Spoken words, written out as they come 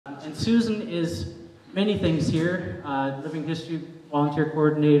And Susan is many things here, living history volunteer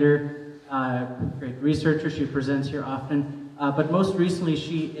coordinator, great researcher. She presents here often. But most recently,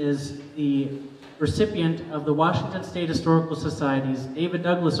 she is the recipient of the Washington State Historical Society's David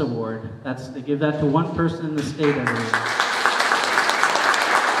Douglas Award. They give that to one person in the state every year.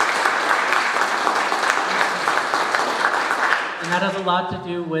 And that has a lot to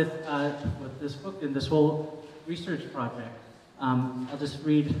do with this book and this whole research project. I'll just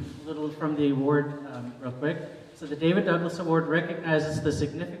read a little from the award real quick. So the David Douglas Award recognizes the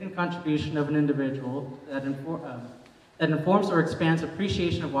significant contribution of an individual that informs or expands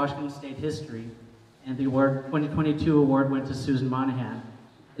appreciation of Washington State history. And the 2022 award went to Susan Monahan.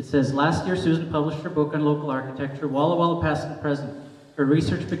 It says, last year Susan published her book on local architecture, Walla Walla Past and Present. Her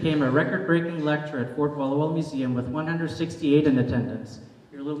research became a record-breaking lecture at Fort Walla Walla Museum with 168 in attendance.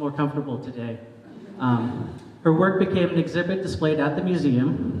 You're a little more comfortable today. Her work became an exhibit displayed at the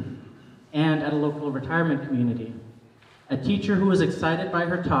museum and at a local retirement community. A teacher who was excited by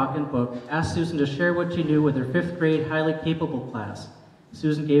her talk and book asked Susan to share what she knew with her 5th grade highly capable class.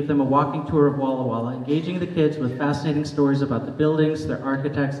 Susan gave them a walking tour of Walla Walla, engaging the kids with fascinating stories about the buildings, their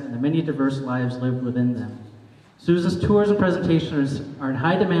architects, and the many diverse lives lived within them. Susan's tours and presentations are in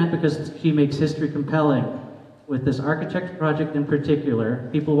high demand because she makes history compelling. With this architecture project in particular,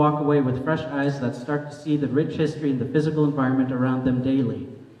 people walk away with fresh eyes that start to see the rich history and the physical environment around them daily.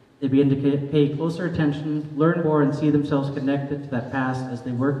 They begin to pay closer attention, learn more, and see themselves connected to that past as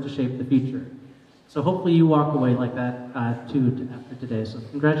they work to shape the future. So hopefully you walk away like that too after today. So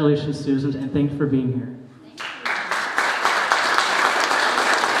congratulations, Susan, and thanks for being here.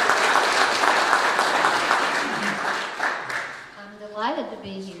 I'm delighted to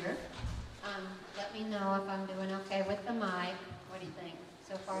be here. Let me know if I'm doing okay with the mic. What do you think?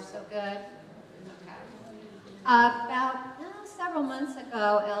 So far, so good? Okay. About several months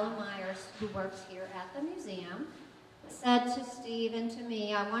ago, Ella Myers, who works here at the museum, said to Steve and to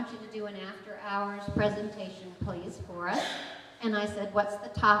me, I want you to do an after-hours presentation, please, for us. And I said, what's the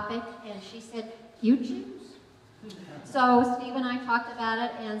topic? And she said, you choose. So Steve and I talked about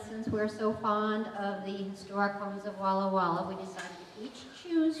it, and since we're so fond of the historic homes of Walla Walla, we decided to each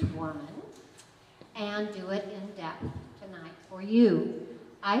choose one and do it in depth tonight for you.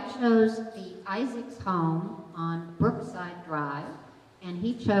 I chose the Isaacs home on Brookside Drive, and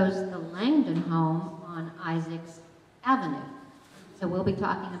he chose the Langdon home on Isaacs Avenue. So we'll be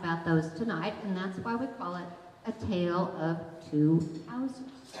talking about those tonight, and that's why we call it A Tale of Two Houses.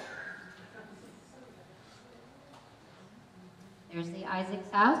 There's the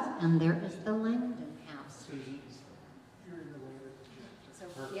Isaacs house, and there is the Langdon house.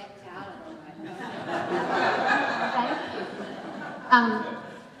 So get out of the way. Thank you.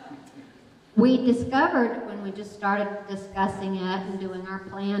 We discovered when we just started discussing it and doing our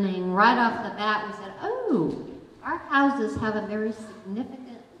planning, right off the bat, we said, oh, our houses have a very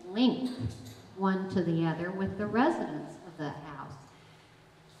significant link one to the other with the residents of the house.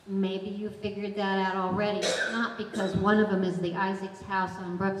 Maybe you figured that out already. It's not because one of them is the Isaacs house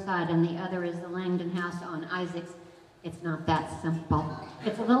on Brookside and the other is the Langdon house on Isaacs. It's not that simple.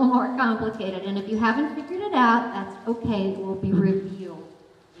 It's a little more complicated, and if you haven't figured it out, that's okay. It will be revealed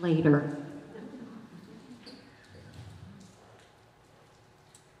later.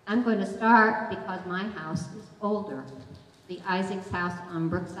 I'm going to start because my house is older. The Isaacs house on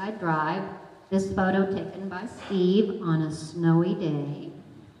Brookside Drive. This photo taken by Steve on a snowy day.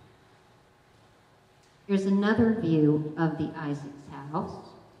 Here's another view of the Isaacs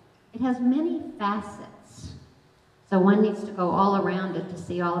house. It has many facets, so one needs to go all around it to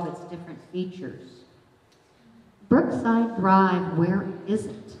see all of its different features. Brookside Drive, where is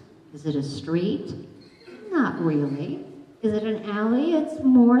it? Is it a street? Not really. Is it an alley? It's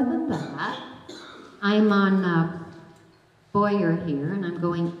more than that. I'm on Boyer here, and I'm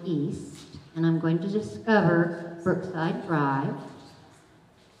going east, and I'm going to discover Brookside Drive.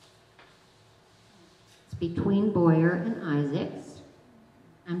 It's between Boyer and Isaacs.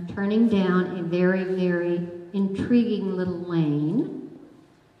 I'm turning down a very, very intriguing little lane,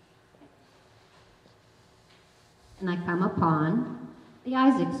 and I come upon the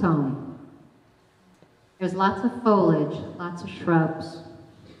Isaacs home. There's lots of foliage, lots of shrubs,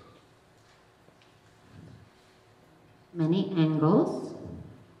 many angles.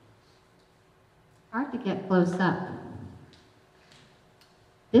 Hard to get close up.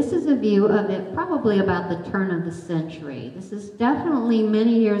 This is a view of it probably about the turn of the century. This is definitely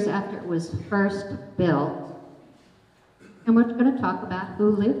many years after it was first built. And we're going to talk about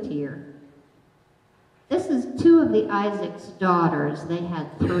who lived here. This is two of the Isaacs' daughters. They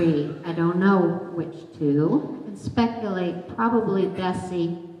had three. I don't know which two. I can speculate probably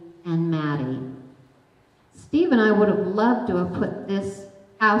Bessie and Maddie. Steve and I would have loved to have put this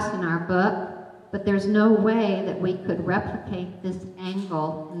house in our book, but there's no way that we could replicate this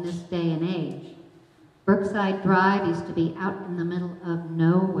angle in this day and age. Brookside Drive used to be out in the middle of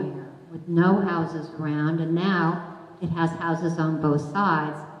nowhere with no houses around, and now it has houses on both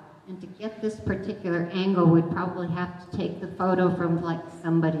sides. And to get this particular angle, we'd probably have to take the photo from like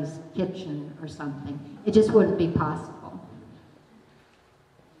somebody's kitchen or something. It just wouldn't be possible.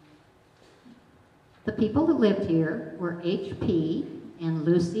 The people that lived here were H.P. and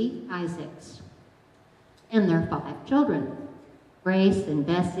Lucy Isaacs, and their 5 children, Grace and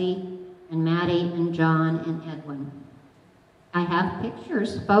Bessie, and Maddie and John and Edwin. I have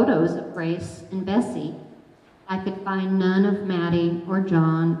pictures, photos of Grace and Bessie. I could find none of Maddie or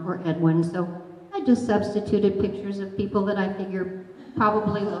John or Edwin, so I just substituted pictures of people that I figured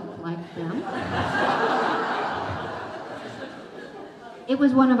probably looked like them. It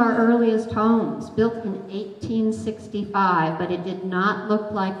was one of our earliest homes, built in 1865, but it did not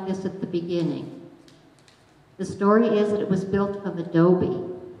look like this at the beginning. The story is that it was built of adobe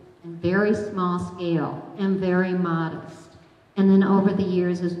and very small scale and very modest. And then over the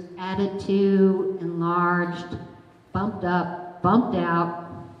years is added to, enlarged, bumped up, bumped out,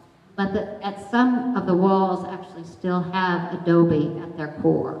 but at some of the walls actually still have adobe at their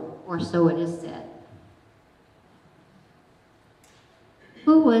core, or so it is said.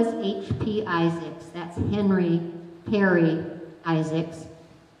 Who was H.P. Isaacs? That's Henry Perry Isaacs.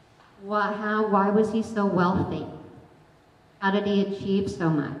 Why was he so wealthy? How did he achieve so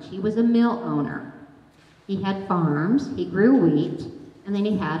much? He was a mill owner. He had farms, he grew wheat, and then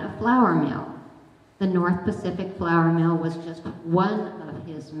he had a flour mill. The North Pacific Flour Mill was just one of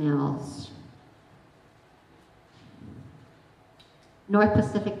his mills. North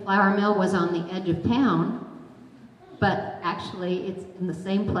Pacific Flour Mill was on the edge of town, but actually it's in the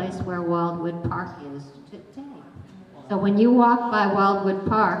same place where Wildwood Park is today. So when you walk by Wildwood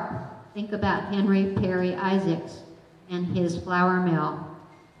Park, think about Henry Perry Isaacs and his flour mill.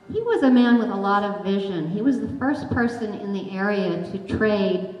 He was a man with a lot of vision. He was the first person in the area to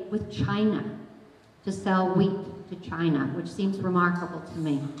trade with China, to sell wheat to China, which seems remarkable to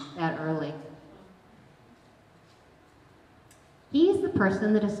me that early. He's the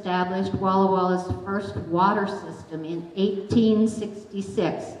person that established Walla Walla's first water system in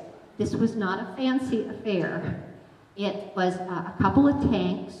 1866. This was not a fancy affair. It was a couple of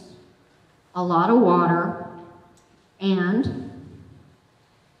tanks, a lot of water, and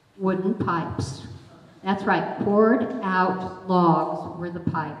wooden pipes. That's right, poured out logs were the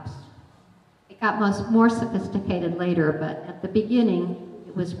pipes. It got more sophisticated later, but at the beginning,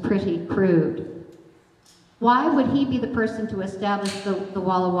 it was pretty crude. Why would he be the person to establish the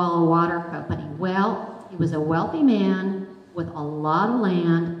Walla Walla Water Company? Well, he was a wealthy man with a lot of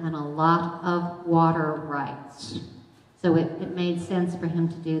land and a lot of water rights. So it made sense for him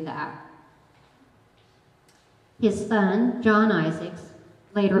to do that. His son, John Isaacs,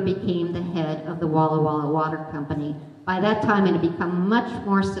 later became the head of the Walla Walla Water Company. By that time, it had become much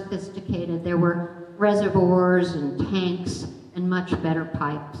more sophisticated. There were reservoirs and tanks and much better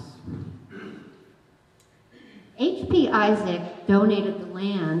pipes. H.P. Isaac donated the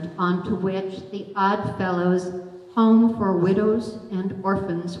land onto which the Oddfellows Home for Widows and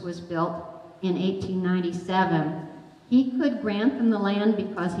Orphans was built in 1897. He could grant them the land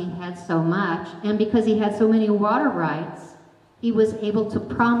because he had so much, and because he had so many water rights, he was able to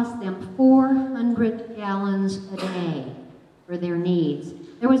promise them 400 gallons a day for their needs.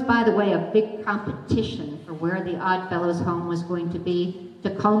 There was, by the way, a big competition for where the Oddfellows home was going to be.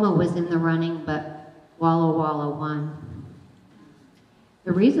 Tacoma was in the running, but Walla Walla won.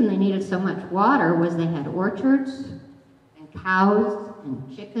 The reason they needed so much water was they had orchards and cows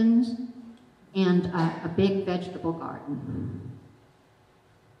and chickens and a big vegetable garden.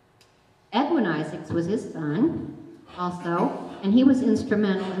 Edwin Isaacs was his son also, and he was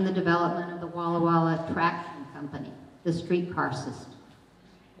instrumental in the development of the Walla Walla Traction Company, the streetcar system.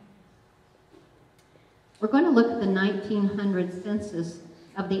 We're going to look at the 1900 census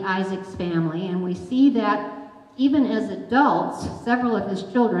of the Isaacs family, and we see that even as adults, several of his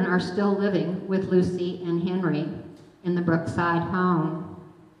children are still living with Lucy and Henry in the Brookside home.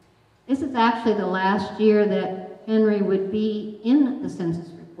 This is actually the last year that Henry would be in the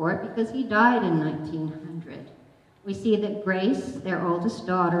census report because he died in 1900. We see that Grace, their oldest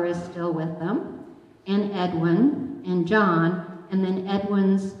daughter, is still with them, and Edwin and John, and then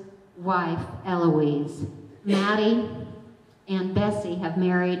Edwin's wife, Eloise. Maddie and Bessie have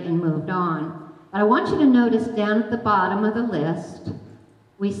married and moved on. But I want you to notice down at the bottom of the list,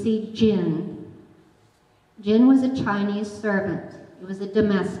 we see Jin. Jin was a Chinese servant He was a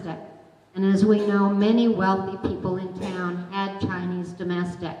domestic. And as we know, many wealthy people in town had Chinese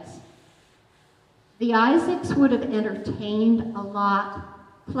domestics. The Isaacs would have entertained a lot,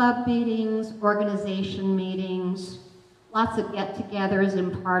 club meetings, organization meetings, lots of get-togethers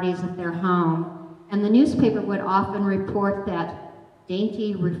and parties at their home. And the newspaper would often report that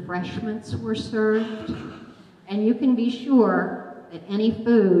dainty refreshments were served. And you can be sure that any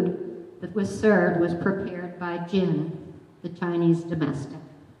food that was served was prepared by Jin, the Chinese domestic.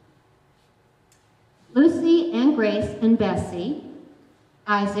 Lucy and Grace and Bessie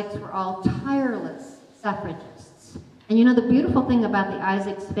Isaacs were all tireless suffragists. And you know, the beautiful thing about the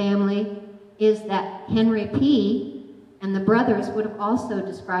Isaacs family is that Henry P. and the brothers would have also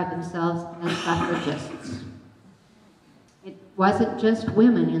described themselves as suffragists. It wasn't just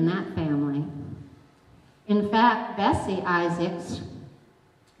women in that family. In fact, Bessie Isaacs,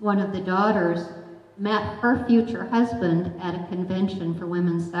 one of the daughters, met her future husband at a convention for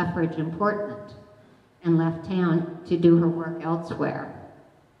women's suffrage in Portland and left town to do her work elsewhere.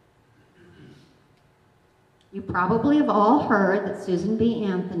 You probably have all heard that Susan B.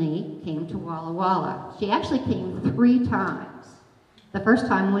 Anthony came to Walla Walla. She actually came 3 times. The first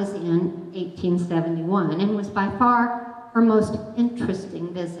time was in 1871 and was by far her most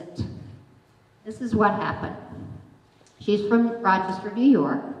interesting visit. This is what happened. She's from Rochester, New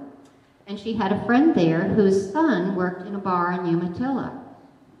York, and she had a friend there whose son worked in a bar in Umatilla.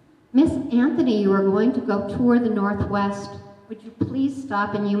 Miss Anthony, you are going to go tour the Northwest. Would you please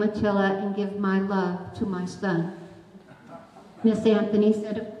stop in Umatilla and give my love to my son? Miss Anthony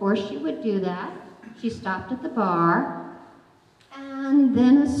said of course she would do that. She stopped at the bar, and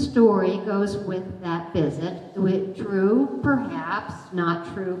then a story goes with that visit. True, perhaps,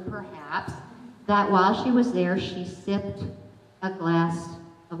 not true, perhaps, that while she was there, she sipped a glass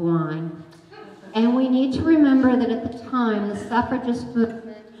of wine. And we need to remember that at the time, the suffragist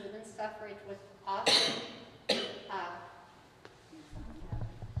movement, women's suffrage, was often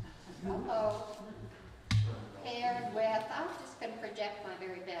paired with, I'm just going to project my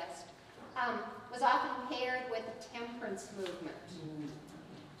very best, was often paired with the temperance movement.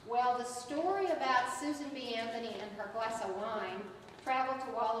 Well, the story about Susan B. Anthony and her glass of wine traveled to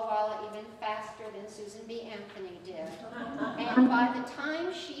Walla Walla even faster than Susan B. Anthony did. And by the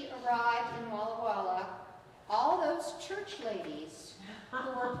time she arrived in Walla Walla, all those church ladies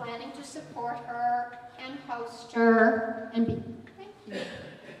who were planning to support her and host her and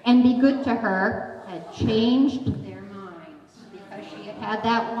be good to her had changed their minds because she had had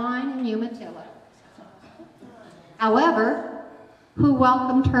that wine in Umatilla. However, who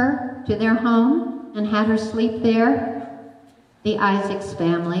welcomed her to their home and had her sleep there? The Isaacs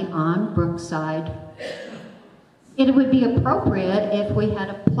family on Brookside. It would be appropriate if we had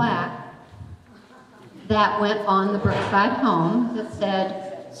a plaque that went on the Brookside home that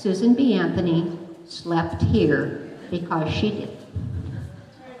said, Susan B. Anthony slept here because she did.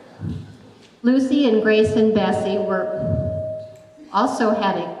 Lucy and Grace and Bessie also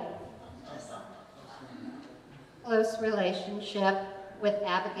had a close relationship with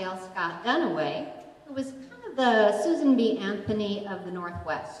Abigail Scott Duniway, who was kind of the Susan B. Anthony of the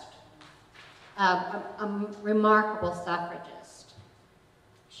Northwest, a remarkable suffragist.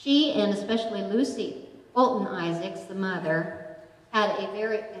 She, and especially Lucy Fulton Isaacs, the mother, had a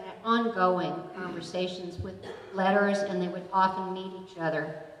very ongoing conversations with letters, and they would often meet each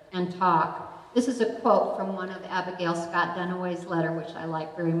other and talk. This is a quote from one of Abigail Scott Duniway's letter, which I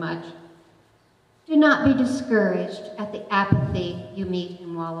like very much. Do not be discouraged at the apathy you meet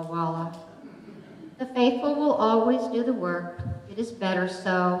in Walla Walla. The faithful will always do the work. It is better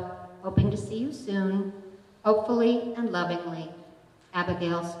so. Hoping to see you soon. Hopefully and lovingly,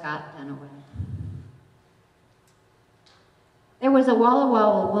 Abigail Scott Duniway. There was a Walla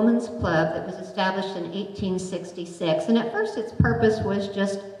Walla Women's Club that was established in 1866, and at first its purpose was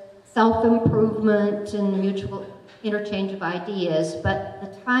just self-improvement and mutual interchange of ideas, but the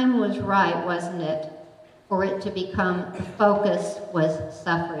time was right, wasn't it, for it to become, the focus was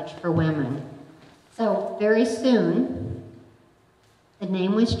suffrage for women. So very soon, the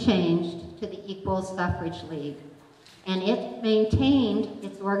name was changed to the Equal Suffrage League, and it maintained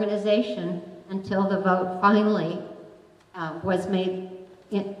its organization until the vote finally was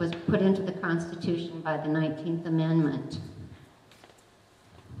put into the Constitution by the 19th Amendment.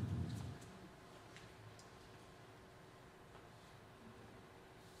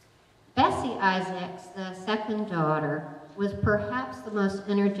 Bessie Isaacs, the second daughter, was perhaps the most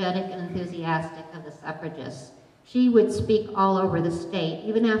energetic and enthusiastic of the suffragists. She would speak all over the state,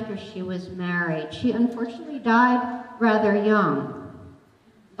 even after she was married. She unfortunately died rather young.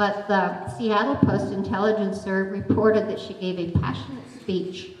 But the Seattle Post-Intelligencer reported that she gave a passionate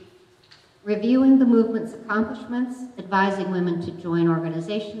speech reviewing the movement's accomplishments, advising women to join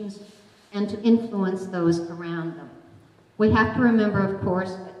organizations, and to influence those around them. We have to remember, of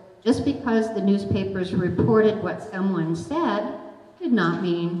course, that just because the newspapers reported what someone said did not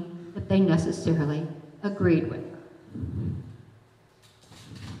mean that they necessarily agreed with her.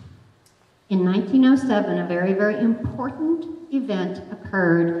 In 1907, a very, very important event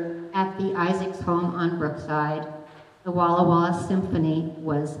occurred at the Isaacs home on Brookside. The Walla Walla Symphony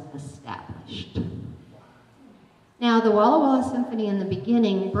was established. Now, the Walla Walla Symphony in the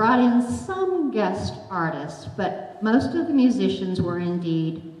beginning brought in some guest artists, but most of the musicians were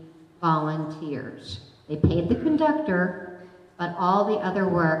indeed volunteers. They paid the conductor, but all the other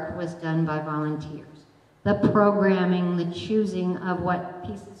work was done by volunteers. The programming, the choosing of what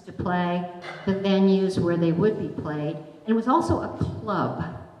pieces to play, the venues where they would be played, and it was also a club.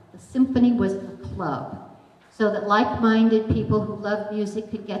 The symphony was a club, so that like-minded people who loved music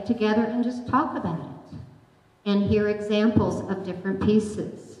could get together and just talk about it and hear examples of different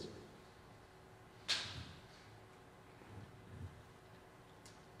pieces.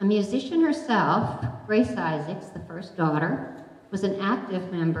 A musician herself, Grace Isaacs, the first daughter, was an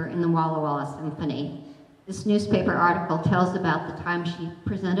active member in the Walla Walla Symphony. This newspaper article tells about the time she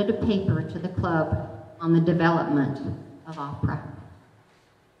presented a paper to the club on the development of opera.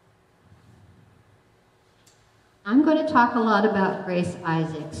 I'm going to talk a lot about Grace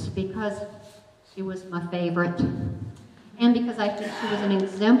Isaacs because she was my favorite, and because I think she was an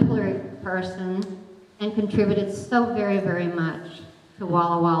exemplary person and contributed so very, very much to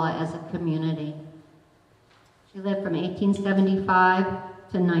Walla Walla as a community. She lived from 1875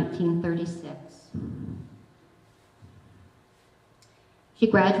 to 1936. She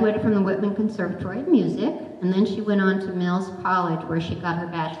graduated from the Whitman Conservatory of Music, and then she went on to Mills College, where she got her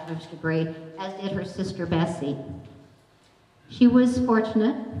bachelor's degree, as did her sister Bessie. She was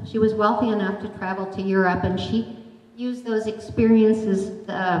fortunate. She was wealthy enough to travel to Europe, and she used those experiences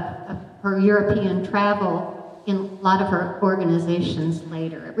of her European travel in a lot of her organizations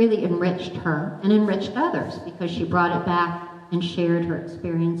later. It really enriched her and enriched others because she brought it back and shared her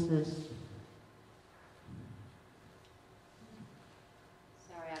experiences.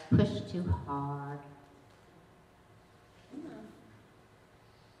 Sorry, I pushed too hard.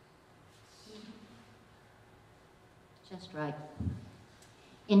 Just right.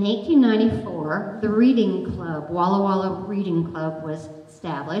 In 1894, the Reading Club, Walla Walla Reading Club, was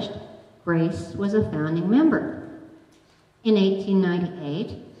established. Grace was a founding member. In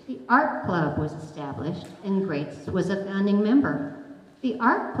 1898, the Art Club was established, and Grace was a founding member. The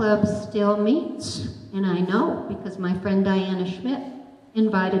Art Club still meets, and I know because my friend Diana Schmidt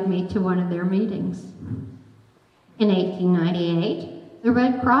invited me to one of their meetings. In 1898, the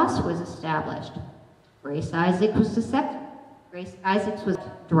Red Cross was established. Grace Isaacs was the second. Grace Isaacs was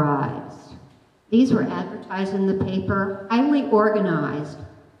drives. These were advertised in the paper, highly organized,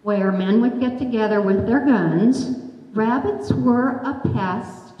 where men would get together with their guns. Rabbits were a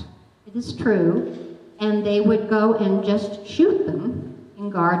pest, it is true, and they would go and just shoot them in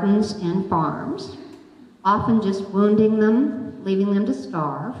gardens and farms, often just wounding them, leaving them to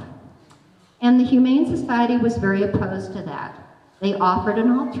starve. And the Humane Society was very opposed to that. They offered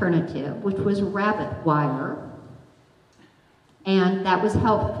an alternative, which was rabbit wire, and that was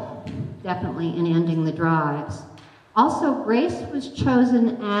helpful, definitely, in ending the drives. Also, Grace was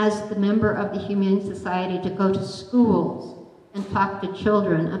chosen as the member of the Humane Society to go to schools and talk to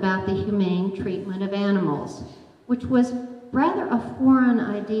children about the humane treatment of animals, which was rather a foreign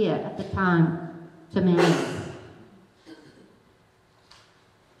idea at the time to many.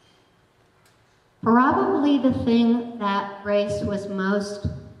 Probably the thing that Grace was most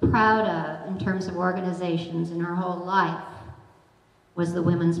proud of in terms of organizations in her whole life was the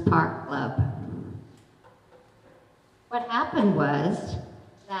Women's Park Club. What happened was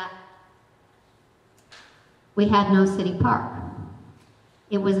that we had no city park.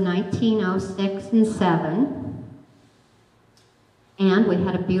 It was 1906 and 7, and we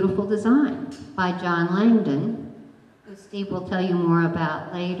had a beautiful design by John Langdon, who Steve will tell you more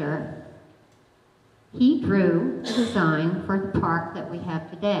about later. He drew the design for the park that we have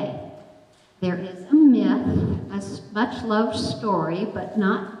today. There is a myth, a much-loved story, but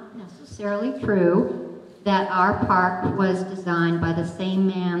not necessarily true, that our park was designed by the same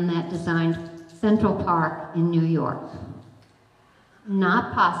man that designed Central Park in New York.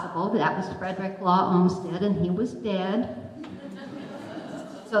 Not possible. That was Frederick Law Olmsted, and he was dead.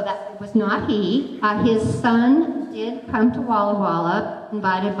 So that was not he. His son did come to Walla Walla,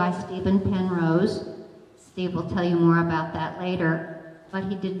 invited by Stephen Penrose. Steve will tell you more about that later. but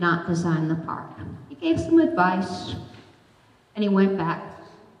he did not design the park. He gave some advice, and he went back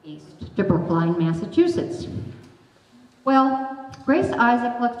east to Brookline, Massachusetts. Well, Grace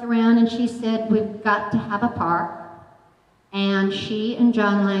Isaac looked around and she said, we've got to have a park. And she and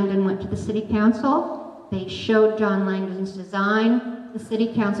John Langdon went to the city council. They showed John Langdon's design. The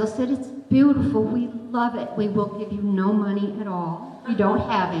city council said, it's beautiful, we love it. We will give you no money at all. We don't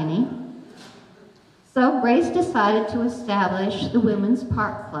have any. So Grace decided to establish the Women's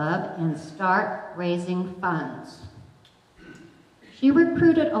Park Club and start raising funds. She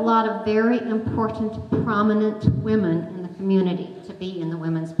recruited a lot of very important, prominent women in the community to be in the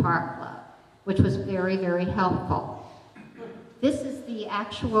Women's Park Club, which was very, very helpful. This is the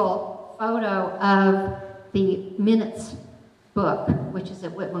actual photo of the minutes book, which is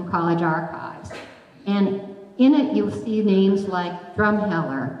at Whitman College Archives. And in it, you'll see names like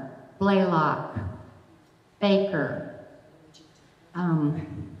Drumheller, Blaylock, Baker,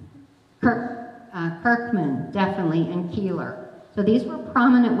 Kirkman, definitely, and Keeler. So these were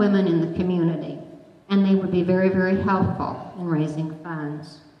prominent women in the community, and they would be very, very helpful in raising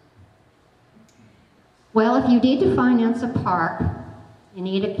funds. Well, if you need to finance a park, you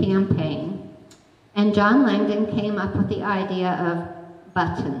need a campaign. And John Langdon came up with the idea of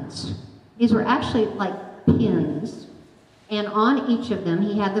buttons. These were actually like pins, and on each of them,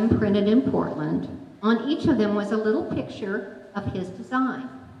 he had them printed in Portland. On each of them was a little picture of his design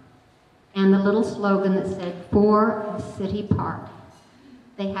and the little slogan that said, "For a City Park."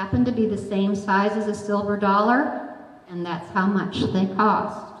 They happened to be the same size as a silver dollar, and that's how much they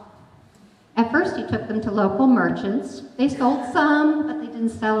cost. At first, he took them to local merchants. They sold some, but they didn't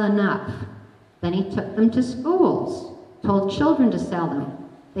sell enough. Then he took them to schools, told children to sell them.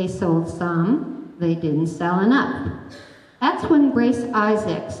 They sold some, they didn't sell enough. That's when Grace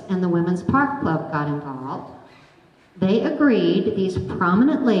Isaacs and the Women's Park Club got involved. They agreed, these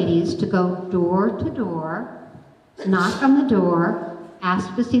prominent ladies, to go door to door, knock on the door,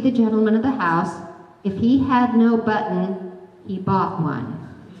 ask to see the gentleman of the house. If he had no button, he bought one.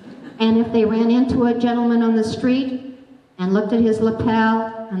 And if they ran into a gentleman on the street and looked at his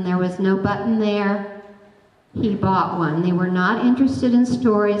lapel and there was no button there, he bought one. They were not interested in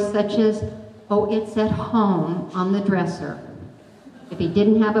stories such as, oh, it's at home on the dresser. If he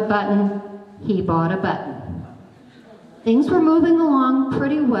didn't have a button, he bought a button. Things were moving along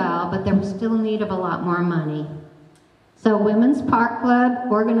pretty well, but they were still in need of a lot more money. So Women's Park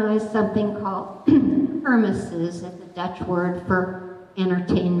Club organized something called kermisses, that's a Dutch word for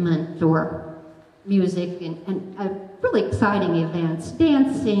entertainment or music, and really exciting events,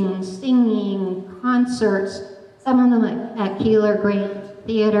 dancing, singing, concerts, some of them at Keeler Grand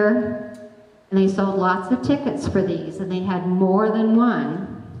Theater, and they sold lots of tickets for these, and they had more than one.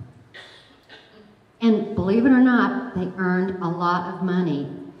 And believe it or not, they earned a lot of money.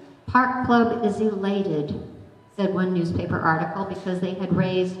 Park Club is elated, said one newspaper article, because they had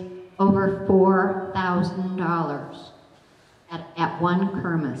raised over $4,000 at one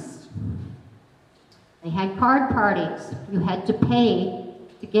kermis. They had card parties. You had to pay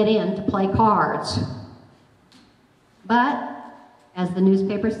to get in to play cards. But, as the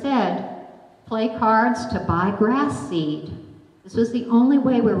newspaper said, play cards to buy grass seed. This was the only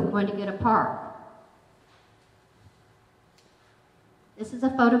way we were going to get a park. This is a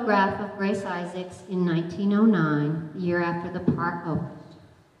photograph of Grace Isaacs in 1909, the year after the park opened.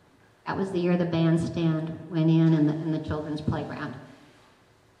 That was the year the bandstand went in and the children's playground.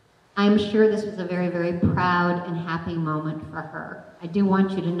 I'm sure this was a very, very proud and happy moment for her. I do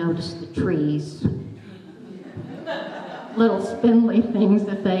want you to notice the trees. Little spindly things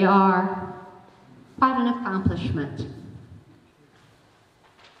that they are. Quite an accomplishment.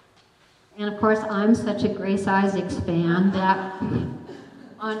 And of course, I'm such a Grace Isaacs fan that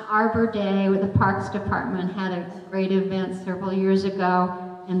on Arbor Day, where the Parks Department had a great event several years ago,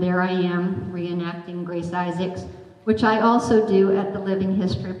 and there I am reenacting Grace Isaacs, which I also do at the Living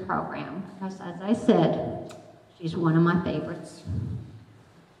History program, because as I said, she's one of my favorites.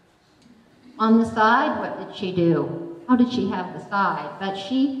 On the side, what did she do? How did she have the side? But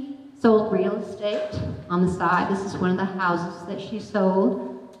she sold real estate on the side. This is one of the houses that she sold.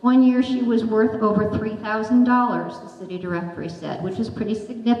 One year she was worth over $3,000, the city directory said, which is pretty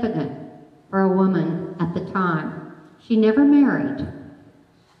significant for a woman at the time. She never married.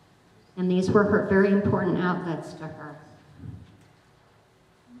 And these were her very important outlets to her.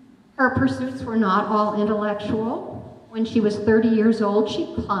 Her pursuits were not all intellectual. When she was 30 years old,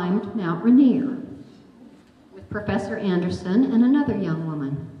 she climbed Mount Rainier with Professor Anderson and another young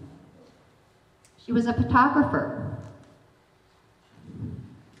woman. She was a photographer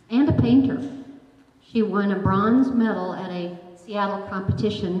and a painter. She won a bronze medal at a Seattle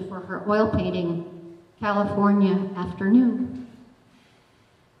competition for her oil painting, California Afternoon.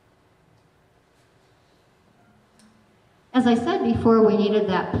 As I said before, we needed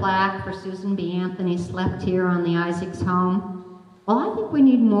that plaque for Susan B. Anthony slept here on the Isaacs home. Well, I think we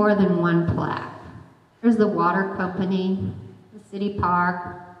need more than one plaque. There's the water company, the city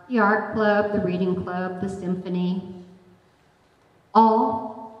park, the art club, the reading club, the symphony.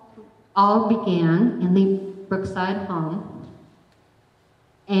 All began in the Brookside home.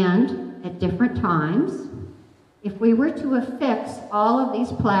 And at different times, if we were to affix all of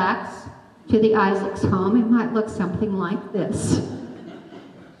these plaques to the Isaacs home, it might look something like this.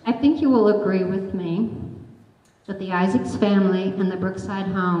 I think you will agree with me that the Isaacs family and the Brookside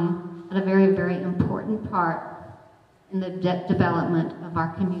home had a very, very important part in the development of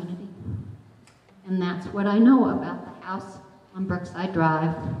our community. And that's what I know about the house on Brookside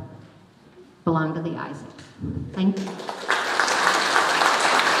Drive, belonged to the Isaacs. Thank you.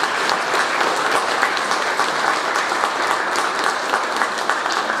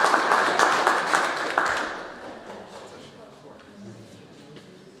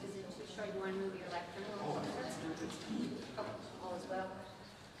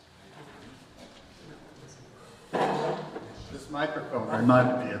 Microphone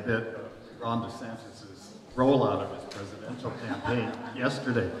reminded me a bit of Ron DeSantis' rollout of his presidential campaign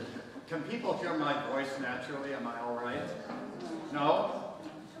yesterday. Can people hear my voice naturally? Am I all right? No?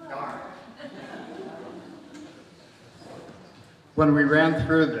 Darn. When we ran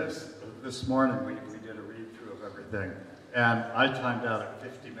through this morning, we did a read-through of everything, and I timed out at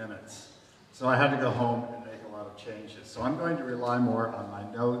 50 minutes. So I had to go home and make a lot of changes. So I'm going to rely more on my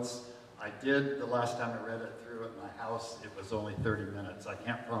notes. I did, the last time I read it through at my house, it was only 30 minutes. I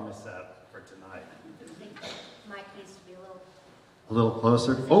can't promise that for tonight. I think Mike needs to be a little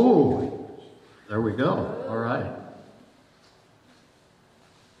closer. Oh, there we go. All right.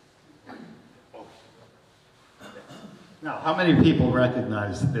 Now, how many people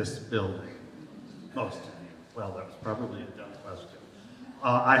recognize this building? Most of you. Well, that was probably a dumb question.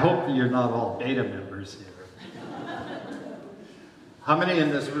 I hope that you're not all beta members here. How many in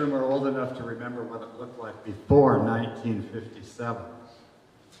this room are old enough to remember what it looked like before 1957?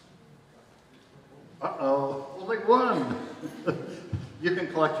 Uh-oh, only one. You can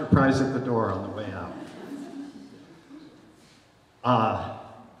collect your prize at the door on the way out.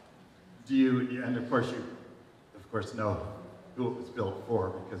 And of course you know who it was built for,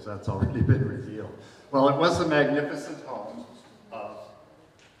 because that's already been revealed. Well, it was a magnificent home of...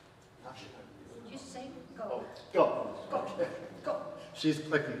 Did you say go? Go. She's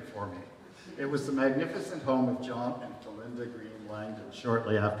clicking for me. It was the magnificent home of John and Belinda Green Langdon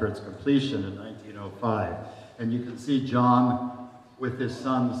shortly after its completion in 1905. And you can see John with his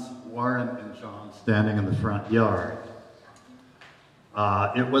sons Warren and John standing in the front yard.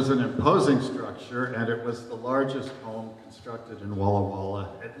 It was an imposing structure, and it was the largest home constructed in Walla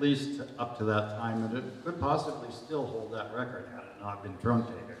Walla, at least up to that time, and it could possibly still hold that record had it not been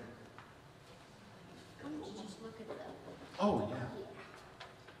truncated. Why don't you just look at the... Oh, yeah.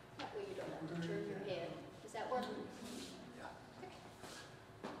 That way you don't have to turn your head. Does that work? Yeah.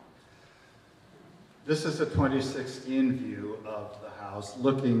 This is a 2016 view of the house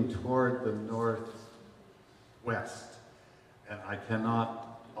looking toward the northwest. And I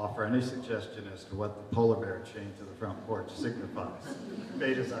cannot offer any suggestion as to what the polar bear chain to the front porch signifies.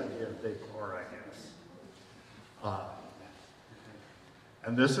 Beta's idea of decor, I guess.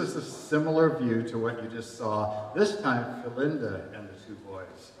 And this is a similar view to what you just saw. This time, Belinda and the two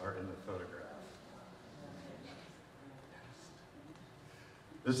boys are in the photograph.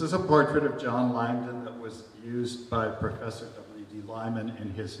 This is a portrait of John Langdon that was used by Professor W.D. Lyman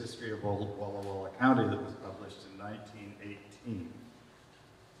in his History of Walla Walla County that was published in 1918.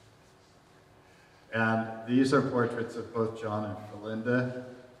 And these are portraits of both John and Belinda.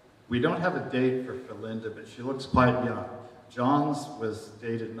 We don't have a date for Belinda, but she looks quite young. John's was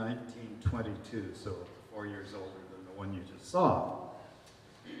dated 1922, so 4 years older than the one you just saw.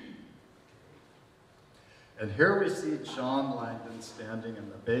 And here we see John Langdon standing in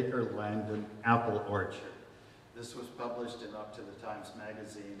the Baker Langdon apple orchard. This was published in Up to the Times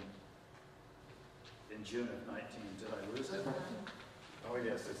magazine in June of 19. Did I lose it? Oh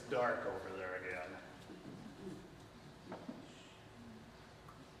yes, it's dark over there again.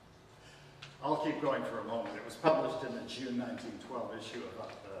 I'll keep going for a moment. It was published in the June 1912 issue of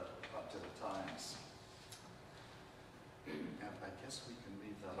Up to the Times. And I guess we can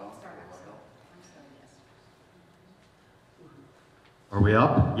leave that off for a while. Are we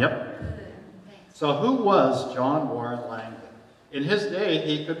up? Yep. So who was John Warren Langdon? In his day,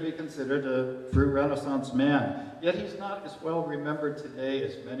 he could be considered a true Renaissance man, yet he's not as well remembered today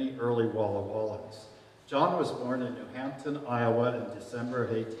as many early Walla Wallas. John was born in New Hampton, Iowa in December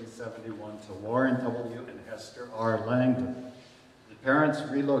of 1871 to Warren W. and Hester R. Langdon. The parents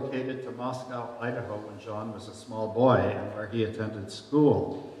relocated to Moscow, Idaho when John was a small boy and where he attended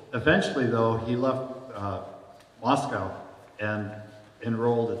school. Eventually, though, he left Moscow and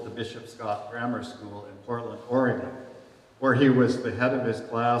enrolled at the Bishop Scott Grammar School in Portland, Oregon, where he was the head of his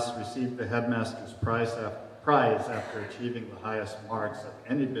class, received the headmaster's prize after achieving the highest marks of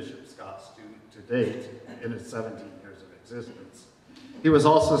any Bishop Scott student to date in his 17 years of existence. He was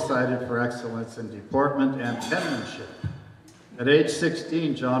also cited for excellence in deportment and penmanship. At age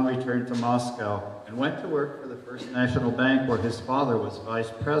 16, John returned to Moscow and went to work for the First National Bank, where his father was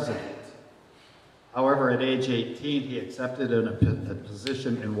vice president. However, at age 18, he accepted a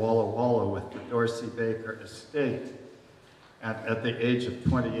position in Walla Walla with the Dorsey Baker estate. And at the age of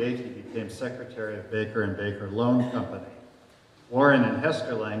 28, he became secretary of Baker and Baker Loan Company. Warren and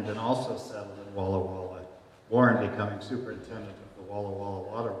Hester Langdon also settled in Walla Walla, Warren becoming superintendent of the Walla Walla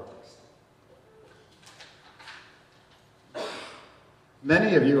Waterworks.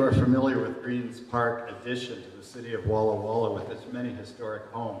 Many of you are familiar with Green's Park addition to the city of Walla Walla with its many historic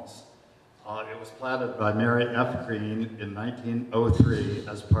homes. It was platted by Mary F. Green in 1903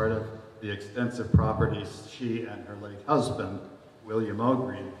 as part of the extensive properties she and her late husband, William O.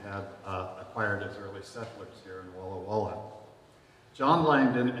 Green, had acquired as early settlers here in Walla Walla. John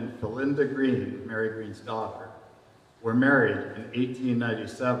Langdon and Philinda Green, Mary Green's daughter, were married in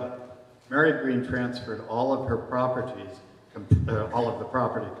 1897. Mary Green transferred all of the property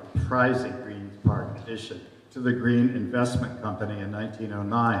comprising Green's Park addition to the Green Investment Company in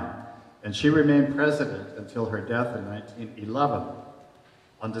 1909, and she remained president until her death in 1911.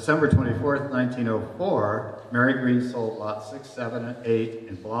 On December 24, 1904, Mary Green sold lots 6, 7, and 8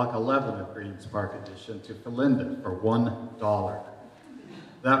 in Block 11 of Green's Park Addition to Philinda for $1.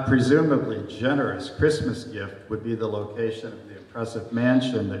 That presumably generous Christmas gift would be the location of the impressive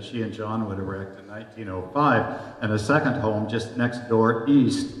mansion that she and John would erect in 1905, and a second home just next door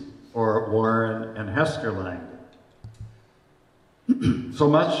east for Warren and Hester Langdon. So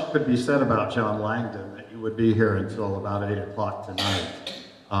much could be said about John Langdon that you would be here until about 8 o'clock tonight.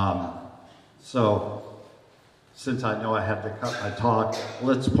 So, since I know I had to cut my talk,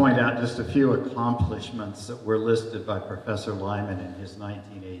 let's point out just a few accomplishments that were listed by Professor Lyman in his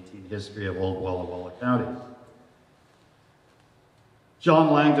 1918 History of Old Walla Walla County.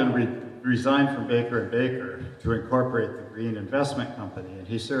 John Langdon resigned from Baker & Baker to incorporate the Green Investment Company, and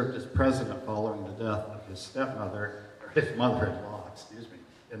he served as president following the death of his stepmother, or his mother-in-law,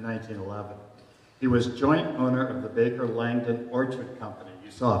 in 1911. He was joint owner of the Baker Langdon Orchard Company.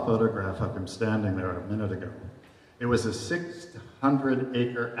 You saw a photograph of him standing there a minute ago. It was a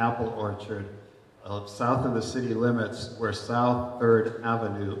 600-acre apple orchard south of the city limits where South 3rd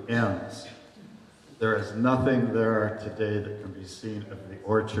Avenue ends. There is nothing there today that can be seen of the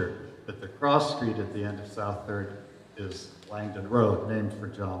orchard, but the cross street at the end of South 3rd is Langdon Road, named for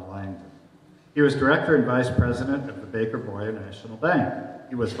John Langdon. He was director and vice president of the Baker Boyer National Bank.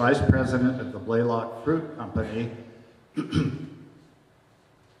 He was vice president of the Blaylock Fruit Company.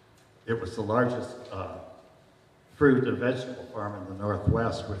 It was the largest fruit and vegetable farm in the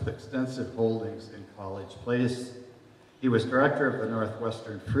Northwest with extensive holdings in College Place. He was director of the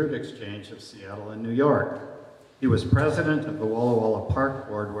Northwestern Fruit Exchange of Seattle and New York. He was president of the Walla Walla Park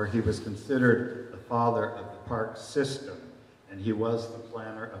Board, where he was considered the father of the park system, and he was the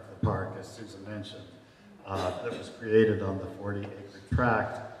planner of the park, as Susan mentioned, that was created on the 40-acre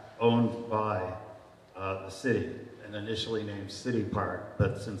tract owned by the city, and initially named City Park,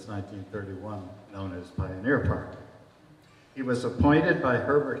 but since 1931 known as Pioneer Park. He was appointed by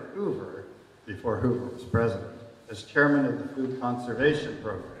Herbert Hoover, before Hoover was president, as chairman of the Food Conservation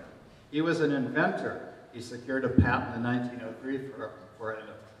Program. He was an inventor. He secured a patent in 1903 for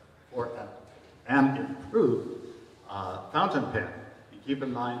an improved fountain pen. And keep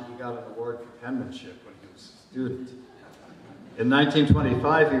in mind, he got an award for penmanship when he was a student. In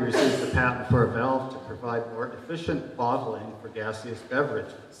 1925, he received a patent for a valve to provide more efficient bottling for gaseous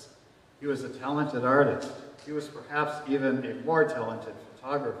beverages. He was a talented artist. He was perhaps even a more talented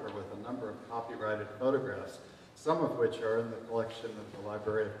photographer with a number of copyrighted photographs, some of which are in the collection of the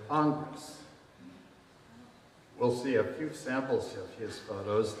Library of Congress. We'll see a few samples of his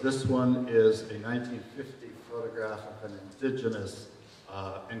photos. This one is a 1950 photograph of an indigenous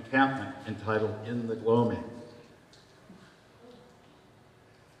encampment entitled In the Gloaming.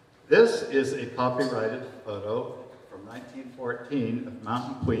 This is a copyrighted photo from 1914 of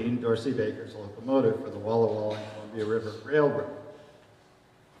Mountain Queen, Dorsey Baker's locomotive for the Walla Walla and Columbia River Railroad.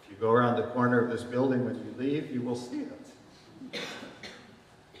 you go around the corner of this building when you leave, you will see it.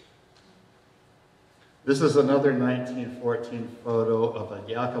 This is another 1914 photo of a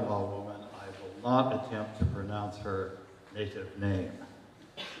Yakima woman. I will not attempt to pronounce her native name.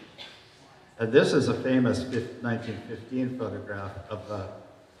 And this is a famous 1915 photograph of the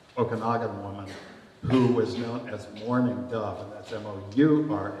Okanagan woman who was known as Mourning Dove, and that's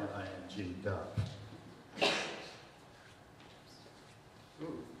M-O-U-R-N-I-N-G, Dove.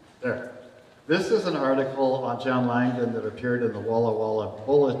 Ooh, there. This is an article on John Langdon that appeared in the Walla Walla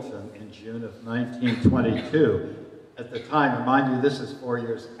Bulletin in June of 1922. At the time, remind you, this is 4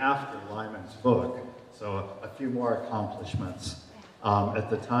 years after Lyman's book, so a few more accomplishments. At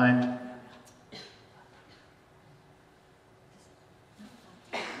the time,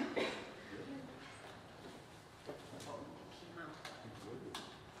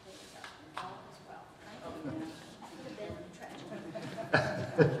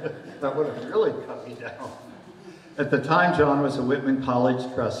 that would have really cut me down. At the time, John was a Whitman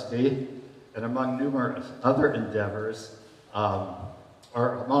College trustee, and among numerous other endeavors,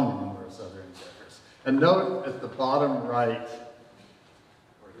 And note at the bottom right,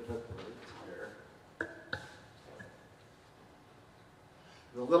 where did it put here?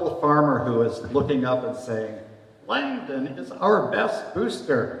 The little farmer who is looking up and saying, "Langdon is our best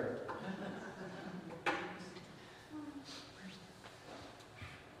booster."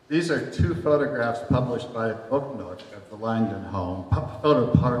 These are two photographs published by Book Nook of the Langdon home.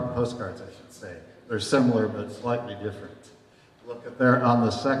 Postcards, I should say. They're similar but slightly different. Look at there on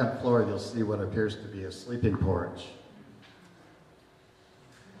the second floor, you'll see what appears to be a sleeping porch.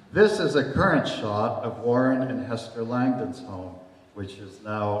 This is a current shot of Warren and Hester Langdon's home, which is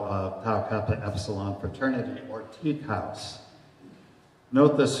now Tau Kappa Epsilon Fraternity, or Teak House.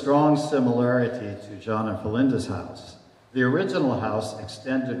 Note the strong similarity to John and Felinda's house. The original house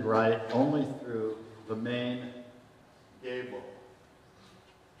extended right only through the main gable.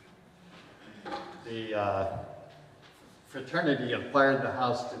 The fraternity acquired the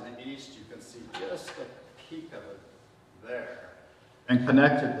house to the east. You can see just a peek of it there, and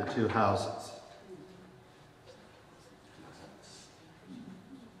connected the two houses.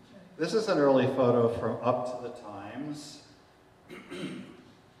 This is an early photo from up to the Times.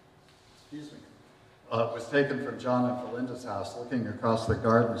 Excuse me. It was taken from John and Felinda's house, looking across the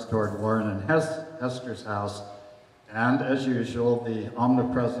gardens toward Warren and Hester's house. And as usual, the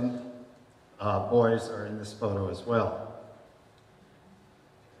omnipresent boys are in this photo as well.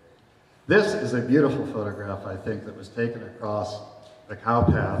 This is a beautiful photograph, I think, that was taken across the cow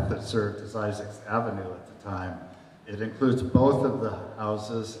path that served as Isaacs Avenue at the time. It includes both of the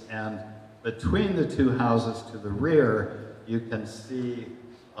houses, and between the two houses to the rear, you can see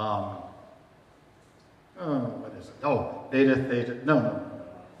what is it? Oh, Beta Theta,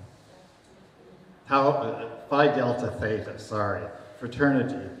 Phi Delta Theta, sorry,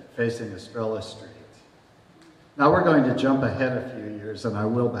 fraternity facing Estrella Street. Now we're going to jump ahead a few years, and I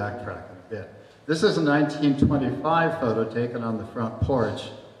will backtrack a bit. This is a 1925 photo taken on the front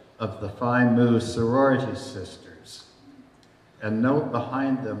porch of the Phi Mu sorority sisters. And note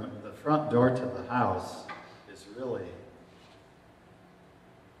behind them, the front door to the house is really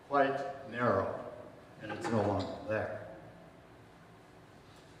quite narrow, and it's no longer there.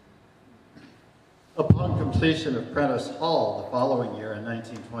 Upon completion of Prentice Hall the following year in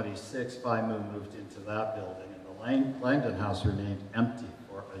 1926, Phi Mu moved into that building, and the Langdon house remained empty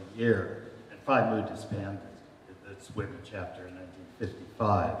for a year, and Phi Mu disbanded its Whitman chapter in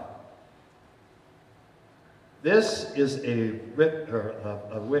 1955. This is the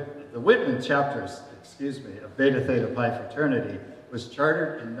Whitman chapters, of Beta Theta Pi fraternity was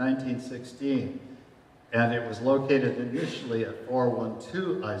chartered in 1916, and it was located initially at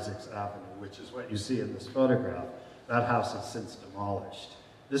 412 Isaacs Avenue, which is what you see in this photograph. That house is since demolished.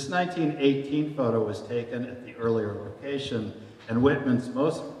 This 1918 photo was taken at the earlier location, and Whitman's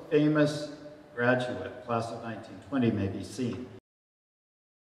most famous graduate, class of 1920, may be seen.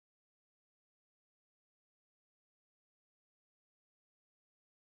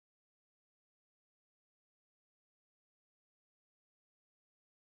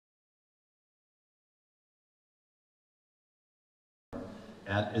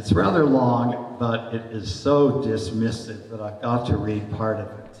 And it's rather long, but it is so dismissive that I've got to read part of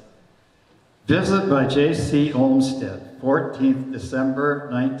it. Visit by J.C. Olmsted, 14th December,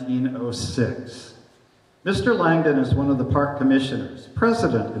 1906. Mr. Langdon is one of the park commissioners,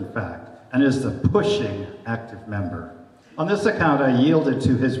 president, in fact, and is the pushing active member. On this account, I yielded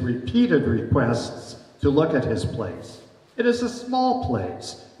to his repeated requests to look at his place. It is a small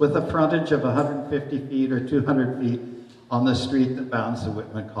place with a frontage of 150 feet or 200 feet on the street that bounds the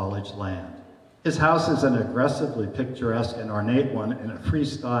Whitman College land. His house is an aggressively picturesque and ornate one in a free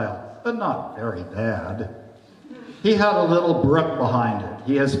style, but not very bad. He had a little brook behind it.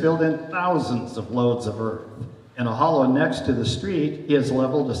 He has filled in thousands of loads of earth. In a hollow next to the street, he has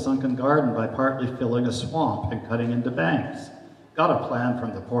leveled a sunken garden by partly filling a swamp and cutting into banks. Got a plan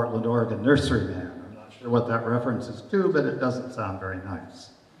from the Portland, Oregon nurseryman. I'm not sure what that reference is to, but it doesn't sound very nice.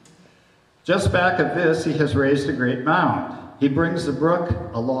 Just back of this, he has raised a great mound. He brings the brook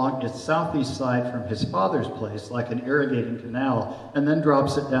along its southeast side from his father's place like an irrigating canal, and then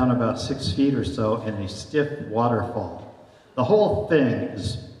drops it down about 6 feet or so in a stiff waterfall. The whole thing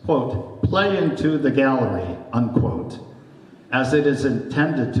is, quote, play into the gallery, unquote, as it is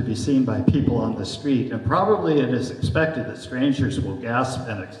intended to be seen by people on the street, and probably it is expected that strangers will gasp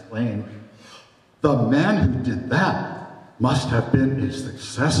and exclaim, "The man who did that must have been a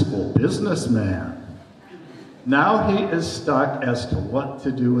successful businessman." Now he is stuck as to what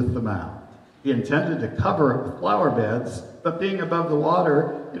to do with the mound. He intended to cover it with flower beds, but being above the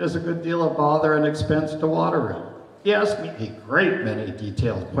water, it is a good deal of bother and expense to water it. He asked me a great many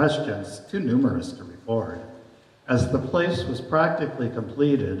detailed questions, too numerous to record. As the place was practically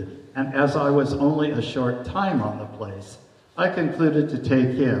completed, and as I was only a short time on the place, I concluded to take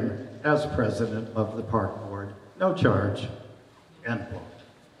him as president of the park board. No charge. End quote.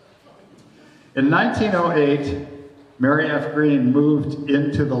 In 1908, Mary F. Green moved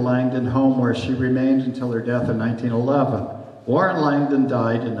into the Langdon home where she remained until her death in 1911. Warren Langdon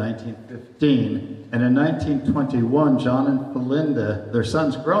died in 1915, and in 1921, John and Belinda, their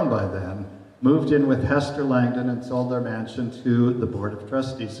sons grown by then, moved in with Hester Langdon and sold their mansion to the Board of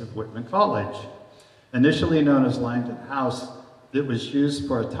Trustees of Whitman College. Initially known as Langdon House, it was used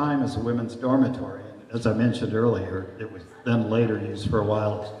for a time as a women's dormitory. As I mentioned earlier, it was then later used for a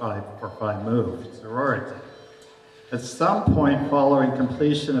while as Phi Mu sorority. At some point following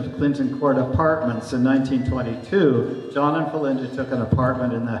completion of Clinton Court Apartments in 1922, John and Belinda took an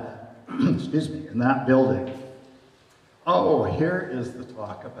apartment in that, in that building. Oh, here is the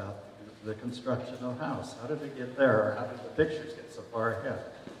talk about the construction of the house. How did it get there? Or how did the pictures get so far ahead?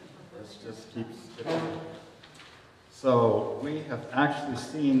 Let's just keep skipping. So we have actually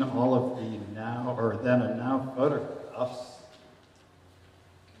seen all of the now or then and now photographs.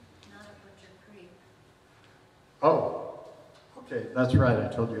 Not at Butcher Creek. Oh, okay, that's right. I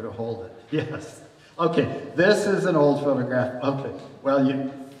told you to hold it. Yes. Okay, this is an old photograph. Okay,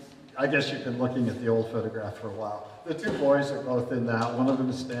 well, I guess you've been looking at the old photograph for a while. The two boys are both in that. One of them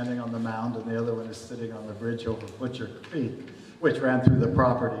is standing on the mound, and the other one is sitting on the bridge over Butcher Creek, which ran through the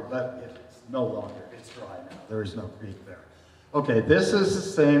property, but it's no longer. It's dry now. There is no creek there. Okay, this is the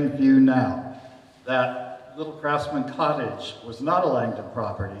same view now. That little Craftsman Cottage was not a Langdon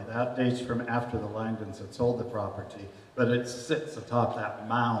property. That dates from after the Langdons had sold the property, but it sits atop that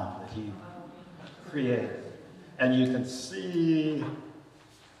mound that he created. And you can see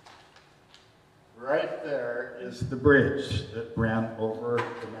right there is the bridge that ran over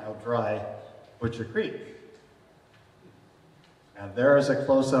the now dry Butcher Creek. And there is a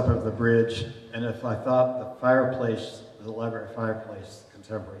close-up of the bridge, and if I thought the fireplace, the library fireplace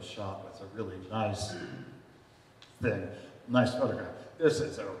contemporary shot was a really nice thing, nice photograph. This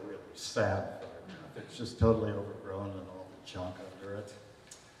is a really sad photograph. It's just totally overgrown and all the junk under it.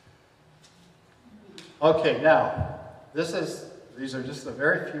 Okay, now, these are just the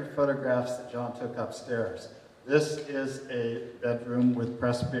very few photographs that John took upstairs. This is a bedroom with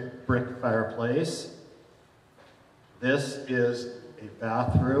pressed brick fireplace. This is a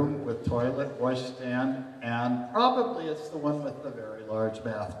bathroom with toilet, washstand, and probably it's the one with the very large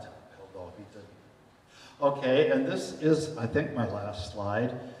bathtub, although he didn't. Okay, and this is, I think, my last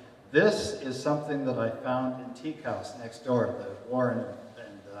slide. This is something that I found in Teak House next door, the Warren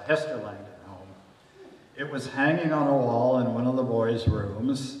and Hester Langdon home. It was hanging on a wall in one of the boys'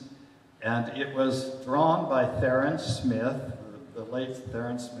 rooms, and it was drawn by Theron Smith, the late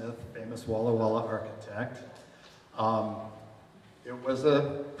Theron Smith, famous Walla Walla architect. It was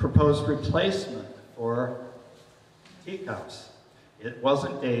a proposed replacement for Teak House. It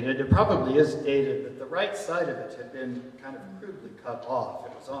wasn't dated. It probably is dated, but the right side of it had been kind of crudely cut off.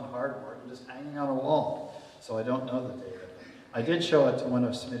 It was on hardboard and just hanging on a wall, so I don't know the date of it. I did show it to one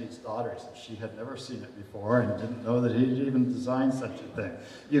of Smitty's daughters, and she had never seen it before and didn't know that he'd even designed such a thing.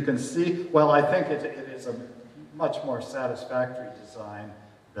 You can see, well, I think it is a much more satisfactory design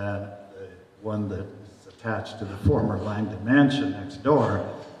than the one that is attached to the former Langdon mansion next door.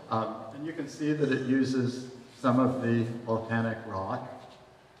 And you can see that it uses some of the volcanic rock.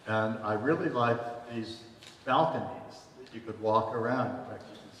 And I really like these balconies that you could walk around. In fact,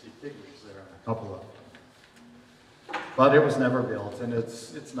 you can see figures there, a couple of them. But it was never built, and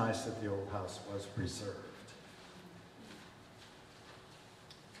it's nice that the old house was preserved.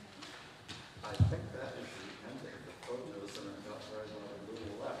 I think that is the end of the photos, and I've got very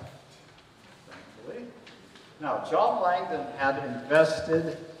little left, thankfully. Now, John Langdon had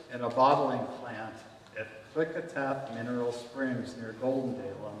invested in a bottling plant at Klickitat Mineral Springs near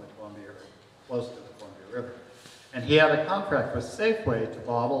Goldendale on the Columbia River, close to the Columbia River. And he had a contract with Safeway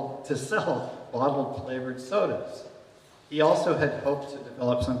to sell bottled flavored sodas. He also had hoped to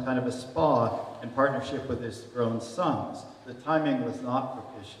develop some kind of a spa in partnership with his grown sons. The timing was not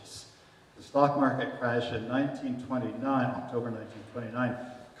propitious. The stock market crash in October 1929,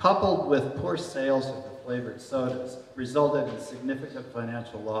 coupled with poor sales of the flavored sodas, resulted in significant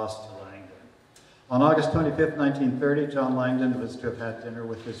financial loss to Langdon. On August 25, 1930, John Langdon was to have had dinner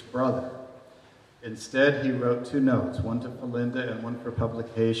with his brother. Instead, he wrote 2 notes, one to Belinda and one for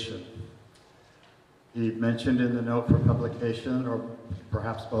publication. He mentioned in the note for publication, or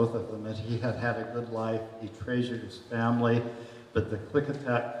perhaps both of them, that he had had a good life, he treasured his family, but the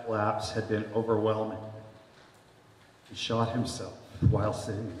Klickitat collapse had been overwhelming. He shot himself while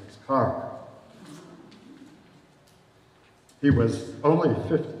sitting in his car. He was only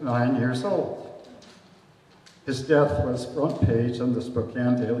 59 years old. His death was front page on the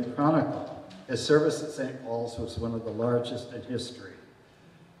Spokane Daily Chronicle. His service at St. Paul's was one of the largest in history.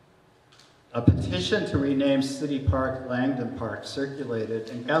 A petition to rename City Park Langdon Park circulated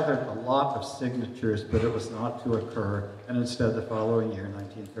and gathered a lot of signatures, but it was not to occur, and instead the following year,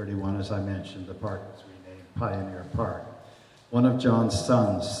 1931, as I mentioned, the park was renamed Pioneer Park. One of John's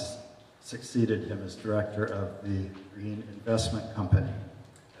sons succeeded him as director of the Green Investment Company.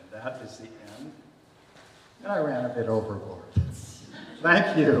 And that is the end. And I ran a bit overboard.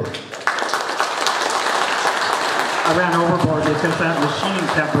 Thank you. I ran overboard because that machine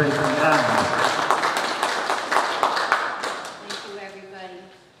kept breaking